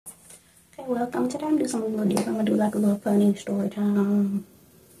Okay, welcome. Today I'm doing something a little different. I'm gonna do like a little funny story time.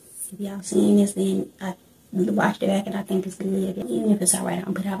 If y'all seen this, then I watched it back and I think it's good. Even if it's alright, I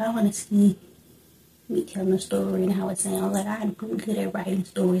don't put it out. I want to see me telling a story and how it sounds. Like I'm good at writing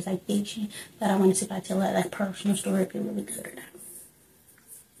stories like fiction, but I want to see if I tell it like personal story if it's really good or not.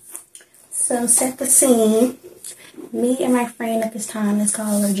 So set the scene. Me and my friend at this time, let's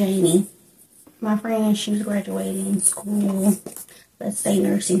call her Jamie. My friend, she was graduating school. Let's say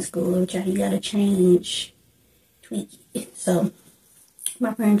nursing school, which you gotta change, tweak it. So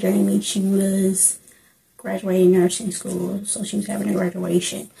my friend Jamie, she was graduating nursing school, so she was having a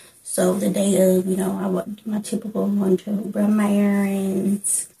graduation. So the day of, I went my typical one to run my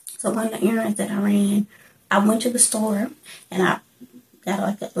errands. So one of the errands that I ran, I went to the store and I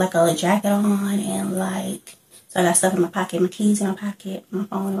got like a jacket on and so I got stuff in my pocket, my keys in my pocket, my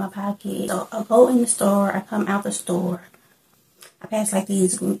phone in my pocket. So I go in the store, I come out the store. I passed like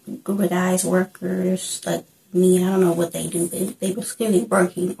these group of guys, workers, like me. I don't know what they do. They were clearly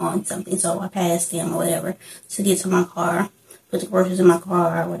working on something. So I passed them or whatever to get to my car, put the groceries in my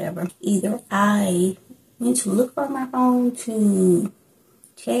car or whatever. Either I went to look for my phone to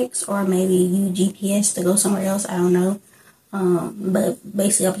text or maybe use GPS to go somewhere else. I don't know. But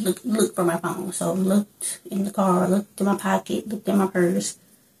basically I looked for my phone. So looked in the car, looked in my pocket, looked in my purse.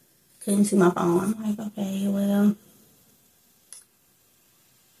 Couldn't see my phone. I'm like, okay, well,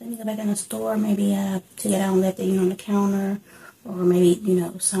 let me go back in the store. Maybe I took it out and left it, on the counter. Or maybe,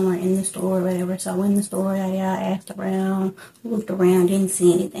 somewhere in the store or whatever. So I went in the store, I asked around, looked around, didn't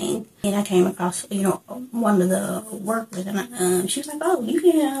see anything. And I came across, one of the workers. And she was like, oh, you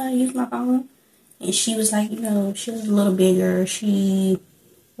can use my phone. And she was like, she was a little bigger. She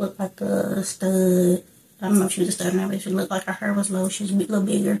looked like a stud. I don't know if she was a stud or not, but she looked like her hair was low. She was a little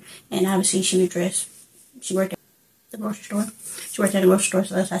bigger. And obviously she was dressed. She worked at the grocery store. She worked at the grocery store,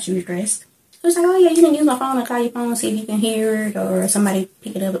 so that's how she was dressed. It was like, oh yeah, you can use my phone and call your phone, see if you can hear it, or somebody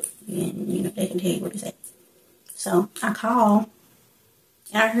pick it up and, they can tell you what to say. So I call,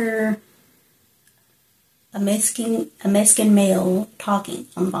 and I heard a Mexican male talking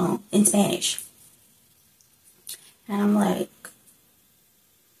on the phone in Spanish. And I'm like,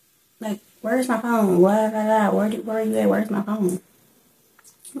 where's my phone? Where are you at? Where's my phone?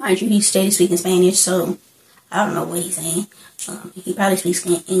 Mind you, he stayed speaking Spanish, so I don't know what he's saying. He probably speaks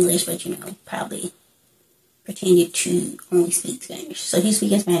English, but, probably pretended to only speak Spanish. So he's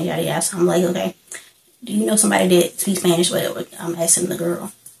speaking Spanish, yada yada. So I'm like, okay, do you know somebody that speaks Spanish? Whatever. I'm asking the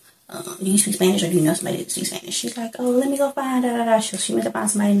girl, do you speak Spanish or do you know somebody that speaks Spanish? She's like, oh, let me go find, da da da. So she went to find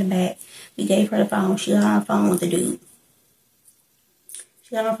somebody in the back. We gave her the phone. She got on the phone with the dude.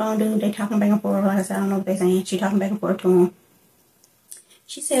 She got on the phone, dude. They talking back and forth. Like I said, I don't know what they're saying. She talking back and forth to him.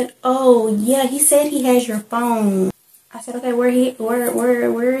 She said, oh, yeah, he said he has your phone. I said, okay, where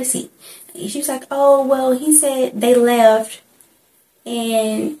is he? And she was like, oh, well, he said they left.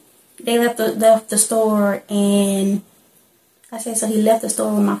 And they left the store. And I said, so he left the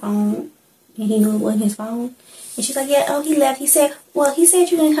store with my phone. And he knew it wasn't his phone. And she's like, yeah, oh, he left. He said, well, he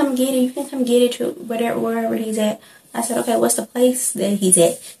said you can come get it. You can come get it to wherever he's at. I said, okay, what's the place that he's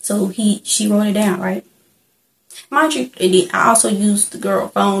at? So she wrote it down, right? Mind you, I also used the girl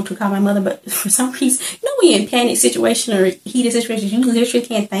phone to call my mother, but for some reason, when you're in panic situation or heated situations, you literally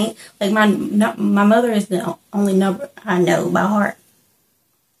can't think. Like my mother is the only number I know by heart.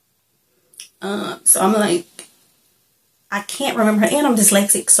 So I'm like, I can't remember her, and I'm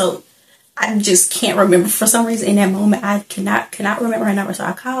dyslexic, so I just can't remember. For some reason, in that moment, I cannot remember her number. So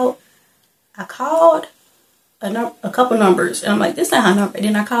I called a couple numbers, and I'm like, this is not her number. And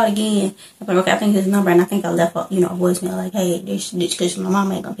then I called again. I'm like, okay, I think this number, and I think I left a voicemail like, hey, this, because my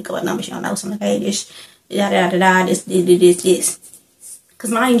mom ain't gonna pick up a number. She don't know. So I'm like, hey, this, this.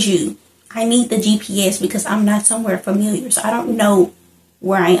 Because mind you, I need the GPS because I'm not somewhere familiar, so I don't know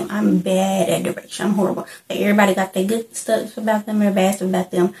where I am. I'm bad at direction. I'm horrible. Like, everybody got their good stuff about them, their bad stuff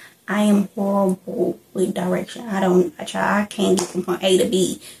about them. I am horrible with direction. I can't get from point A to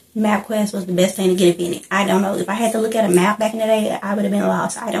B. MapQuest was the best thing to get invented. I don't know. If I had to look at a map back in the day, I would have been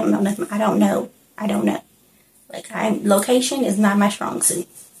lost. I don't know nothing. I don't know. Like, location is not my strong suit.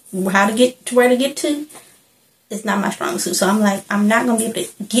 How to get to where to get to is not my strong suit. So I'm like, I'm not going to be able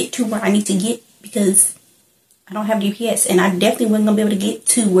to get to where I need to get because I don't have GPS. And I definitely wasn't going to be able to get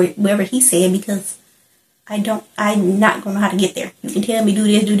to wherever he said because I'm not going to know how to get there. You can tell me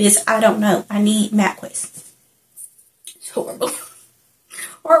do this. I don't know. I need MapQuest. It's horrible.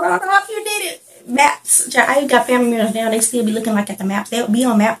 Or I don't know if you did it. Maps. I got family members now. They still be looking like at the maps. They'll be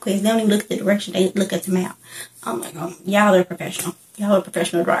on MapQuest. They don't even look at the direction. They look at the map. I'm like, oh, y'all are professional. Y'all are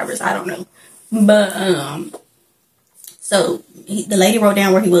professional drivers. I don't know. But, So the lady wrote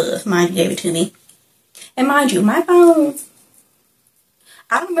down where he was. Mind you, gave it to me. And mind you, my phone,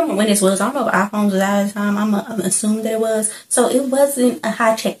 I don't remember when this was. I don't know if iPhones was out at the time. I'm assuming that it was. So it wasn't a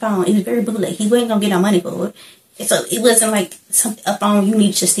high-tech phone. It was very bootleg. He wasn't going to get no money for it. And so it wasn't like a phone you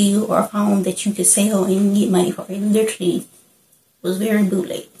need to steal or a phone that you could sell and get money for. It literally was very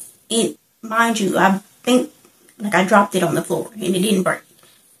bootleg. And mind you, I think like I dropped it on the floor and it didn't break.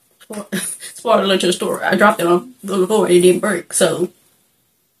 Spoiler alert to the story. I dropped it on the floor and it didn't break. So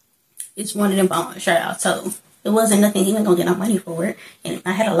it's one of them phones. Shout out. So it wasn't nothing. He wasn't going to get no money for it. And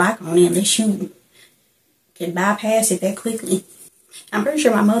I had a lock on it unless you can bypass it that quickly. I'm pretty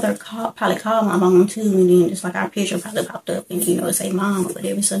sure my mother probably called my mom too, and then just like our picture probably popped up, and it say mom or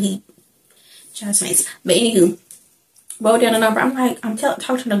whatever. So he tried to make. But anywho, wrote down the number. I'm like, I'm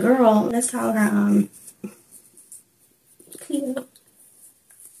talking to the girl. Let's call her Cleo.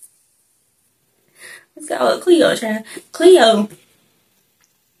 Let's call her Cleo, child. Cleo.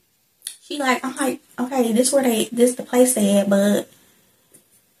 She like, I'm like, okay, this the place they at, but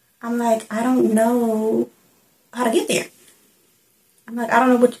I'm like, I don't know how to get there. I'm like, I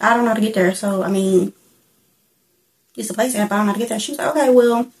don't know how to get there. So, I mean, it's the place, but I don't know how to get there. She was like, okay,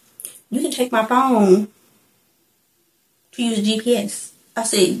 well, you can take my phone to use GPS. I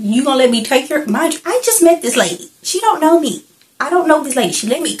said, you gonna let me take your, mind you, I just met this lady. She don't know me. I don't know this lady. She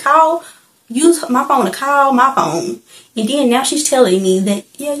let me use my phone to call my phone. And then now she's telling me that,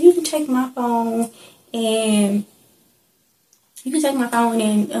 yeah, you can take my phone and go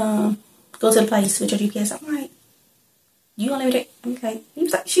to the place with your GPS. I'm like, you gonna let me take? Okay.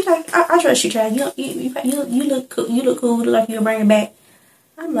 She's like, I trust you, child. You look cool. You look cool. Like you'll bring it back.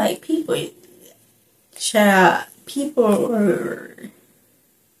 I'm like, people are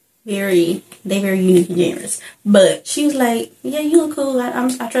very unique and generous. But she was like, yeah, you look cool.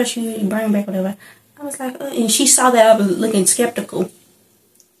 I trust you. You bring it back, whatever. I was like, and she saw that I was looking skeptical.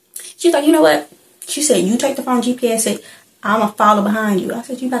 She's like, you know what? She said, you take the phone GPS it. I'm going to follow behind you. I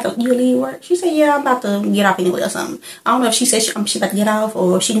said, you leave work? She said, yeah, I'm about to get off anyway or something. I don't know if she said she's about to get off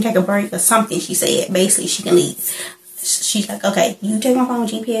or she can take a break or something. She said, basically, she can leave. She's like, okay, you take my phone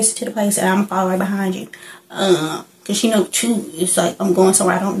GPS to the place and I'm going to follow right behind you. Because she know, too, it's like I'm going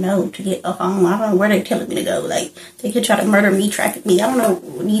somewhere I don't know to get a phone. I don't know where they're telling me to go. Like, they could try to murder me, traffic me. I don't know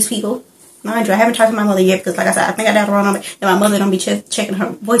these people. Mind you, I haven't talked to my mother yet because, like I said, I think I dialed the wrong number. And my mother don't be checking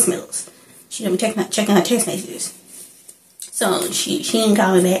her voicemails. She don't be checking her text messages. So she didn't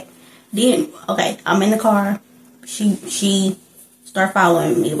call me back. Then, okay, I'm in the car. She started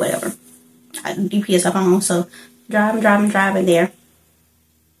following me or whatever. I GPS her phone, so driving there.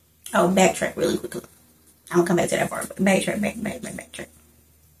 I'll backtrack really quickly. I'm gonna come back to that part, but backtrack.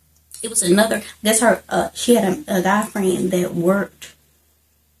 It was another, that's her, she had a guy friend that worked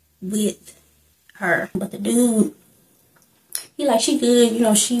with her. But the dude, he like, she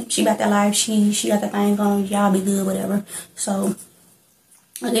good, she about that life, she got that thing going, y'all be good, whatever. So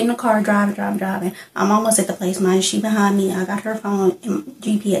I get in the car, driving. I'm almost at the place, man. She behind me. I got her phone and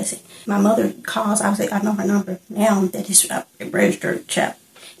GPS it. My mother calls. I was like, I know her number now that it's registered. Chap,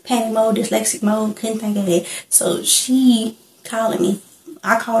 panic mode, dyslexic mode, couldn't think of it. So she calling me.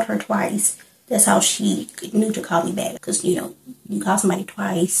 I called her twice. That's how she knew to call me back. Because, you call somebody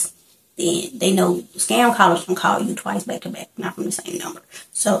twice, then they know scam callers can call you twice back to back, not from the same number.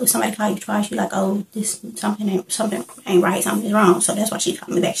 So if somebody call you twice, you're like, oh, something ain't right, something's wrong. So that's why she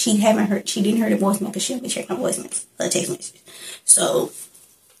called me back. She didn't hear the voicemail because she had been checking her voicemails, her text messages. So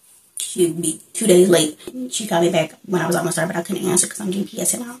she'd be 2 days late. She called me back when I was almost there, but I couldn't answer because I'm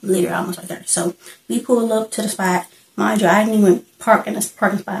GPS and I'm literally almost right there. So we pulled up to the spot. Mind you, I didn't even park in a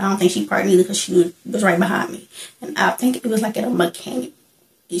parking spot. I don't think she parked either because she was right behind me. And I think it was like at a mechanic.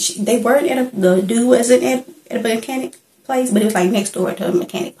 They weren't the dude wasn't at a mechanic place, but it was like next door to a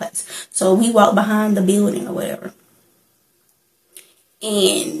mechanic place. So we walked behind the building or whatever.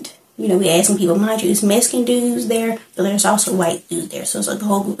 And, we asked some people, mind you, it's Mexican dudes there, but there's also white dudes there. So it's like a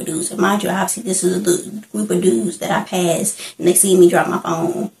whole group of dudes. And mind you, obviously this is a group of dudes that I passed, and they see me drop my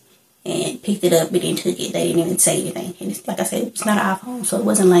phone and picked it up, but then took it. They didn't even say anything. And it's, like I said, it's not an iPhone, so it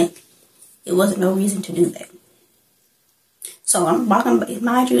wasn't no reason to do that. So I'm walking,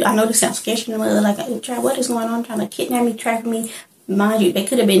 mind you, I know this sounds sketchy in the mud, like, what is going on, trying to kidnap me, track me. Mind you, they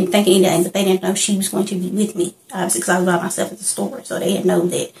could have been thinking anything, but they didn't know she was going to be with me. Obviously, because I was by myself at the store, so they didn't know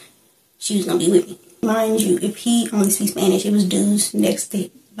that she was going to be with me. Mind you, if he only speaks Spanish, it was dudes next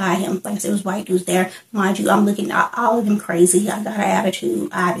to by him. Like I said, it was white dudes there. Mind you, I'm looking at all of them crazy. I got an attitude,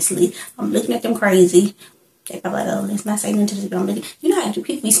 obviously. I'm looking at them crazy. They probably like, oh, let's not say nothing to this, but I'm looking. How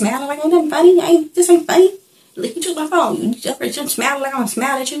people be smiling like, ain't nothing funny? This ain't funny. Look, you took my phone. You just smiling like I'm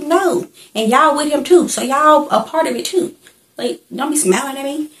smiling at you? No. And y'all with him too. So y'all a part of it too. Like, don't be smiling at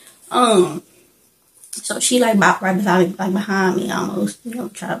me. So she like bopped right beside me, like behind me almost, you know,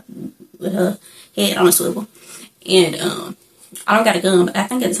 try with her head on a swivel. And I don't got a gun, but I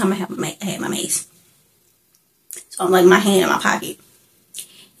think at the time I had my mace. So I'm like my hand in my pocket.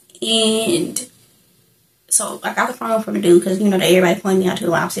 And so I got the phone from the dude because, you know, everybody pointed me out to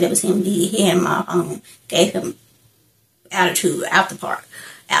the opposite. It was him. He had my phone. Gave him attitude after part.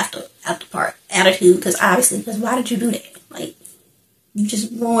 Attitude because obviously, because why did you do that? Like, you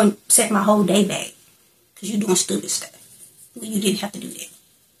just set my whole day back because you're doing stupid stuff. You didn't have to do that.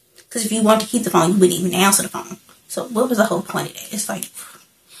 Because if you wanted to keep the phone, you wouldn't even answer the phone. So what was the whole point of that? It's like,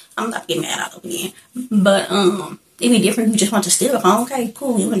 I'm not getting mad all over again. But it'd be different if you just want to steal the phone. Okay,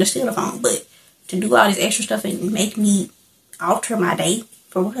 cool, you want to steal the phone. But to do all this extra stuff and make me alter my day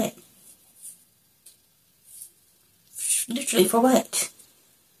for what? Literally for what?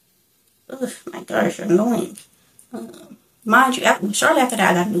 Ugh, my gosh, you're annoying. Mind you, shortly after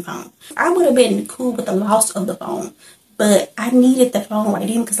that, I got a new phone. I would have been cool with the loss of the phone, but I needed the phone right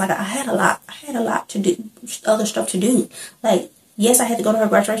then because, like, I had a lot to do, other stuff to do. Like, yes, I had to go to her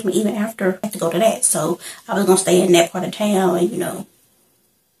graduation, but even after, I had to go to that. So I was gonna stay in that part of town, and you know,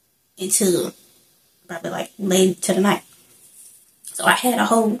 until probably like late to the night. So I had a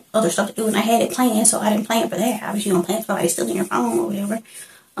whole other stuff to do, and I had it planned, so I didn't plan for that. Obviously, you don't plan for like stealing your phone or whatever.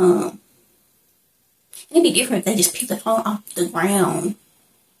 It'd be different if they just picked the phone off the ground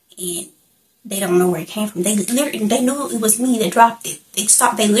and they don't know where it came from. They knew it was me that dropped it.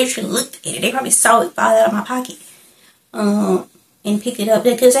 They literally looked at it. They probably saw it fall out of my pocket. And picked it up.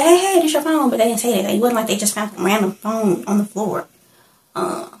 They could say, hey, this your phone, but they didn't say that. It wasn't like they just found a random phone on the floor.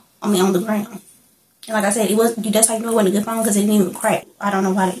 On the ground. And like I said, that's how you know it wasn't a good phone because it didn't even crack. I don't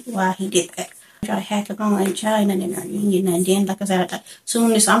know why he did that. I tried to hack the phone and try nothing in there. You didn't get nothing. Then, like I said,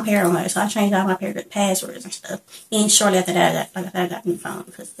 soon as I'm paranoid, so I changed all my passwords and stuff. And shortly after that, I got a new phone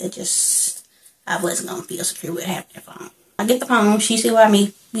because I wasn't going to feel secure with having that phone. I get the phone. She said, well,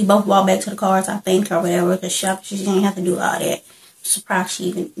 we both walked back to the cars, I think, or whatever, because she didn't have to do all that. I'm surprised she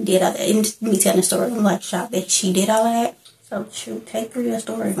even did all that. And me telling the story, I'm like shocked that she did all of that. So, shoot, take through your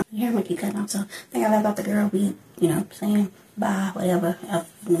story. My hair might keep cutting off, so I think I left out the girl. We, you know, saying bye, whatever. I've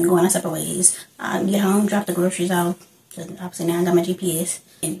been going our separate ways. I get home, drop the groceries off. Obviously, now I got my GPS.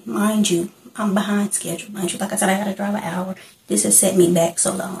 And mind you, I'm behind schedule. Mind you, like I said, I got to drive an hour. This has set me back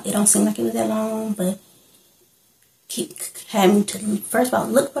so long. It don't seem like it was that long, but keep having to, first of all,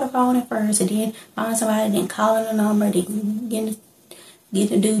 look for the phone at first, and then find somebody, then calling the number, then get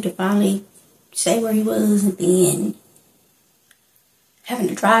the dude to finally say where he was, and then having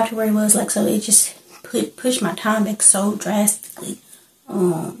to drive to where he was. Like, so it just pushed my time back so drastically.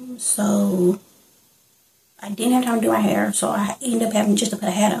 So I didn't have time to do my hair, so I ended up having just to put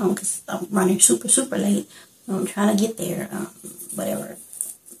a hat on because I'm running super, super late. I'm trying to get there, whatever.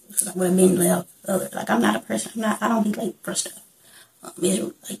 Because I would have been late. Like, I'm not a person. I don't be late for stuff.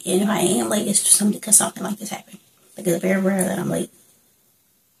 And if I am late, it's just because something like this happened. Like, it's very rare that I'm late.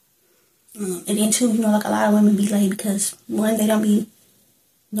 And then two, you know, like a lot of women be late because one, they don't be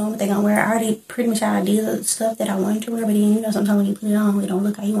knowing what they're gonna wear. I already pretty much had ideas of stuff that I wanted to wear, but then, you know, sometimes when you put it on, it don't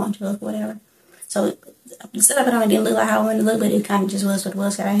look how you want it to look, whatever. So instead of it on, it didn't look like how I wanted to look, but it kind of just was what it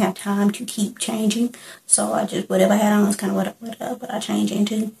was. I didn't have time to keep changing, so I just, whatever I had on was kind of what I changed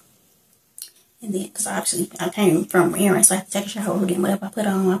into. And then, because obviously I came from errands, so I had to take a shower, then whatever I put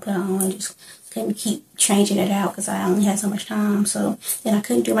on. I just couldn't keep changing it out because I only had so much time. So then I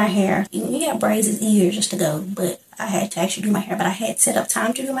couldn't do my hair. You have braids, it's easier just to go, but I had to actually do my hair. But I had set up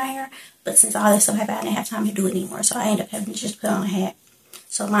time to do my hair, but since all this stuff happened, I didn't have time to do it anymore. So I ended up having to just put on a hat.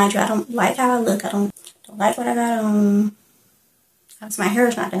 So mind you, I don't like how I look. I don't like what I got on. My hair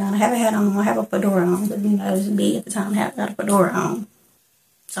is not done. I have a hat on. I have a fedora on, but you know, it was big at the time. I got a fedora on.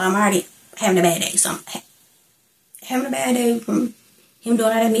 So I'm already having a bad day. So I'm having a bad day from him doing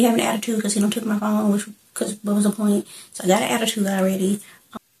that and me having an attitude because he done took my phone, because what was the point? So I got an attitude already.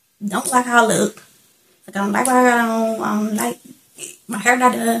 Don't like how I look. Like, I don't like what I got on. I don't like my hair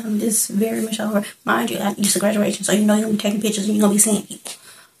not done. I'm just very much over. Mind you, it's a graduation, so you know you're going to be taking pictures and you're going to be seeing people.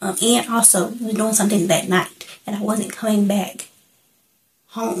 And also, we were doing something that night, and I wasn't coming back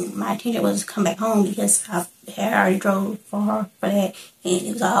home. My intention was to come back home because I had already drove far for that, and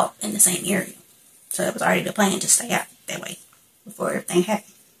it was all in the same area. So it was already the plan to stay out that way before everything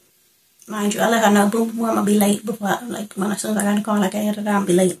happened. Mind you, I let her know, boom, boom, I'm going to be late before, as soon as I got in the car, like, I'm going to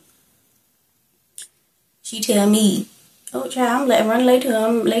be late. She tell me, oh, child, I'm running late too.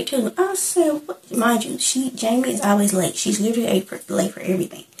 I'm late too. I said, what? Mind you, Jamie is always late. She's literally late for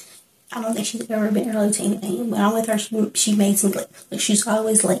everything. I don't think she's ever been early to anything. When I'm with her, she makes me late. Like, she's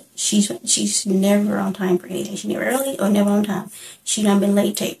always late. She's never on time for anything. She's never early or never on time. She done been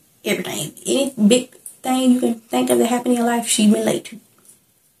late to everything. Any big thing you can think of that happened in your life, she's been late to.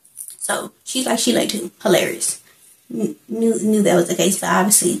 So she's like, she late too. Hilarious. Knew that was the case, but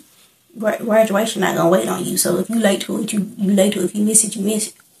obviously graduation not gonna wait on you. So if you late to it, you late to it. If you miss it, you miss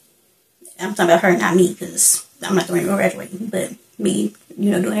it. I'm talking about her, not me, because I'm not going to graduate. But me,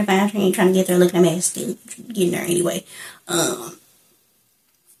 doing everything I can, trying to get there, looking at me, still getting there anyway. Already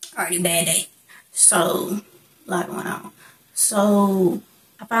bad day. So, a lot going on. So,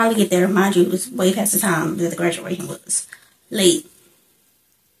 I finally get there. Mind you, it was way past the time that the graduation was. Late.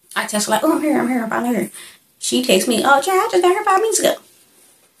 I text her like, oh, I'm here, I'm finally here. She texts me, oh, Chad, I just got here 5 minutes ago.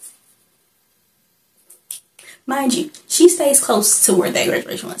 Mind you, she stays close to where that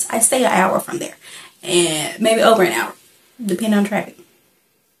graduation was. I stay an hour from there. And maybe over an hour, depending on traffic.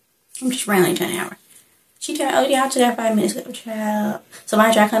 I'm just randomly to an hour. She told me, oh yeah, I was there 5 minutes ago, child. So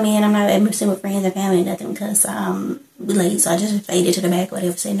mind you, I come in, I'm not missing with friends and family and nothing because we late. So I just faded to the back,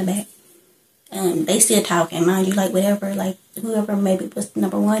 whatever, sit in the back. They still talking, mind you, like whatever, like whoever maybe was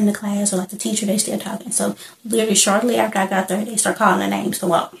number one in the class or like the teacher, they still talking. So literally shortly after I got there, they start calling their names to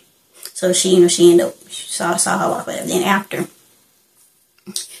walk. So she ended up, saw her walk, whatever. Then after,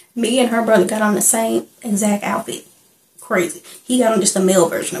 me and her brother got on the same exact outfit. Crazy. He got on just the male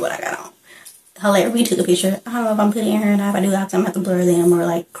version of what I got on. Hilarious. We took a picture. I don't know if I'm putting it in here or not. If I do, I'm going to have to blur them or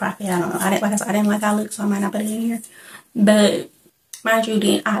like crop it. I don't know. I didn't like how I look, so I might not put it in here. But mind you,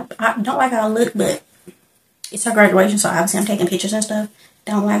 then I don't like how I look, but it's her graduation, so obviously I'm taking pictures and stuff.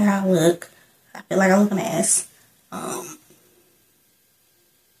 Don't like how I look. I feel like I look a mess.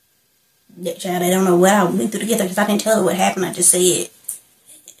 Child, I don't know what I went through to get there because I didn't tell her what happened. I just said,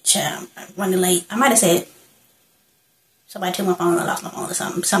 child, I'm running late. I might have said, somebody took my phone or lost my phone or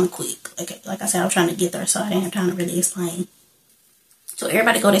something quick. Like I said, I was trying to get there, so I didn't have time to really explain. So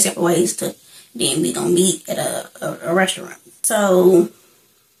everybody go their separate ways to then we gonna meet at a restaurant. So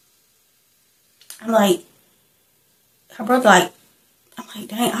I'm like, her brother like, I'm like,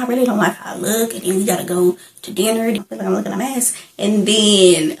 dang, I really don't like how I look. And then we gotta go to dinner. I feel like I'm looking a mess. And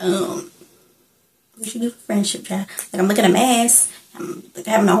then, what should do for friendship, child? Like I'm looking a mess. I'm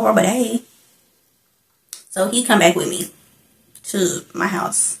having a horrible day. So he come back with me to my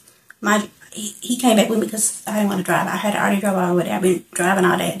house. He came back with me because I didn't want to drive. I had already drove all over there. I've been driving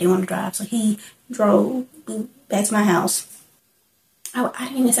all day. I didn't want to drive. So he drove back to my house. I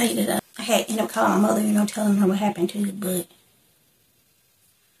didn't even say that. I had ended up calling my mother, telling her what happened too. But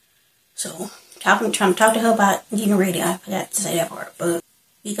so trying to talk to her about getting ready. I forgot to say that part. But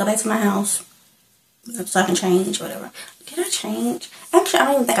we go back to my house so I can change, whatever. Did I change? Actually, I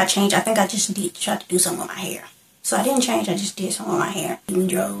don't even think I changed. I think I just tried to do something with my hair. So I didn't change. I just did something with my hair. We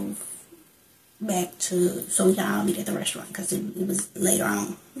drove back so we can all meet at the restaurant because it was later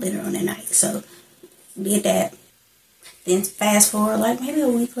on that night. So did that. Then fast forward like maybe a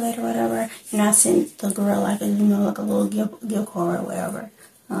week later, whatever. I sent the girl like a little gift card or whatever,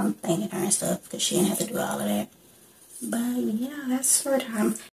 thanking her and stuff because she didn't have to do all of that. But yeah, that's story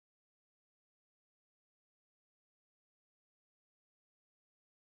time.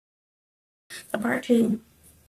 The part 2.